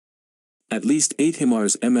At least 8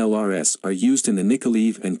 Himars MLRS are used in the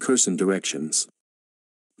Nikolaev and Kherson directions.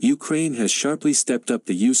 Ukraine has sharply stepped up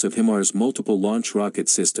the use of Himars multiple launch rocket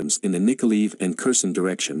systems in the Nikolaev and Kherson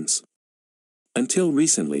directions. Until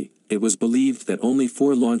recently, it was believed that only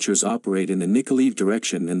 4 launchers operate in the Nikolaev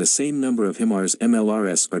direction and the same number of Himars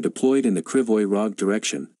MLRS are deployed in the Krivoy Rog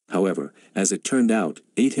direction. However, as it turned out,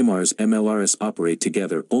 8 Himars MLRS operate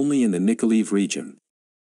together only in the Nikolaev region.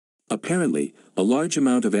 Apparently, a large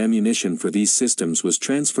amount of ammunition for these systems was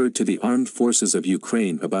transferred to the armed forces of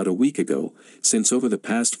Ukraine about a week ago, since over the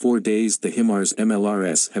past 4 days the Himars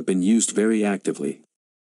MLRS have been used very actively.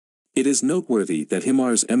 It is noteworthy that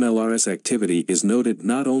Himars MLRS activity is noted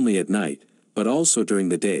not only at night, but also during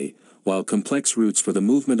the day, while complex routes for the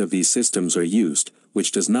movement of these systems are used,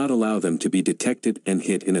 which does not allow them to be detected and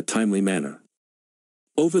hit in a timely manner.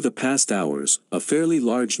 Over the past hours, a fairly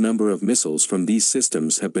large number of missiles from these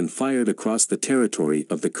systems have been fired across the territory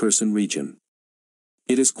of the Kherson region.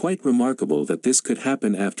 It is quite remarkable that this could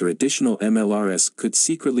happen after additional MLRS could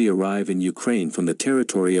secretly arrive in Ukraine from the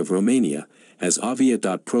territory of Romania, as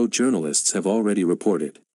Avia.pro journalists have already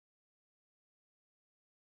reported.